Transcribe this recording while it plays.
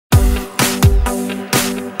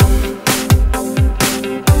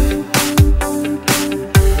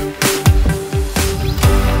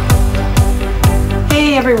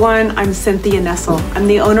everyone, I'm Cynthia Nessel. I'm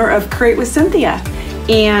the owner of Create with Cynthia,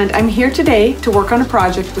 and I'm here today to work on a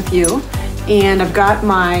project with you. And I've got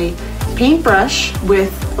my paintbrush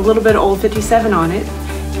with a little bit of Old 57 on it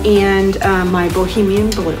and my Bohemian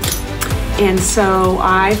Blue. And so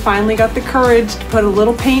I finally got the courage to put a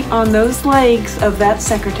little paint on those legs of that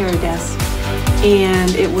secretary desk,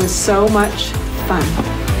 and it was so much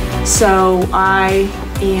fun. So I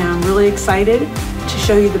am really excited to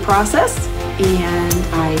show you the process, and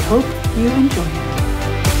I hope you enjoy it.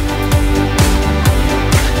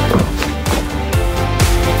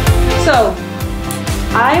 So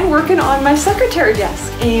I'm working on my secretary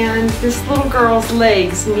desk, and this little girl's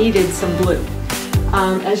legs needed some blue.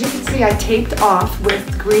 As you can see, I taped off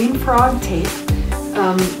with green frog tape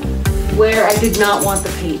where I did not want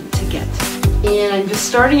the paint to get. And I'm just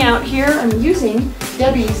starting out here. I'm using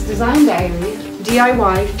Debi's Design Diary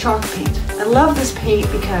DIY chalk paint. I love this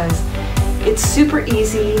paint because it's super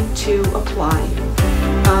easy to apply.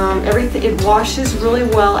 It washes really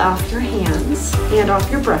well off your hands and off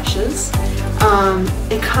your brushes.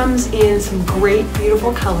 It comes in some great,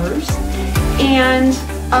 beautiful colors, and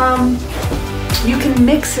you can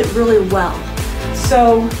mix it really well.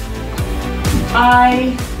 So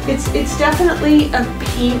it's definitely a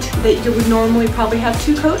paint that you would normally probably have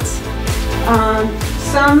two coats.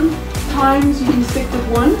 Sometimes you can stick with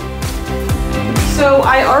one. So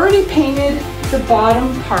I already painted the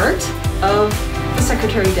bottom part of the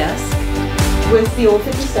secretary desk with the Old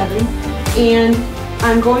 57, and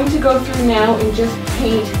I'm going to go through now and just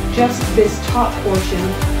paint just this top portion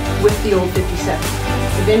with the Old 57.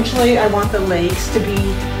 Eventually I want the legs to be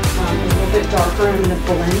a little bit darker. I'm going to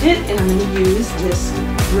blend it, and I'm going to use this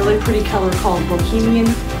really pretty color called Bohemian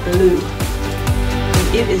Blue.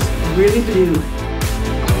 And it is really blue.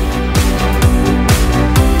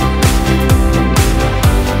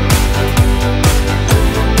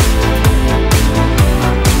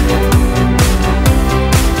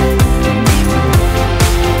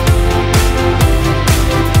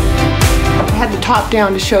 Top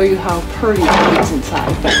down to show you how pretty it is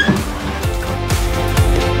inside.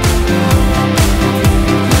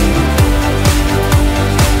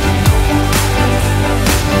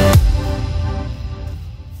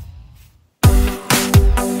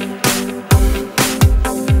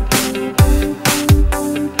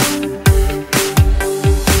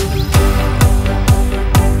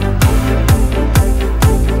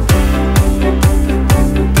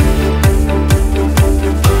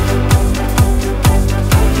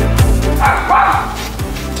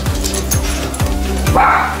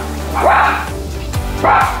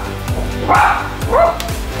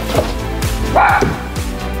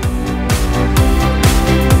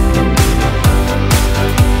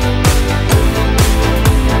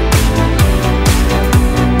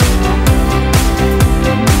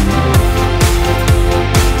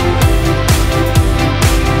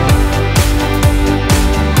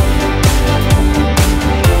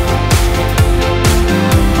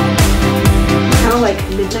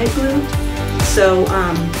 Midnight blue. So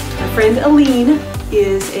my friend Aline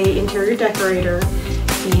is an interior decorator,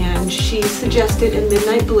 and she suggested a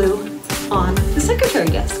midnight blue on the secretary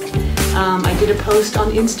desk. I did a post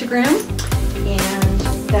on Instagram, and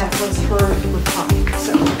that was her reply.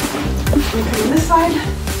 So I'm going to come on this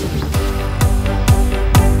side.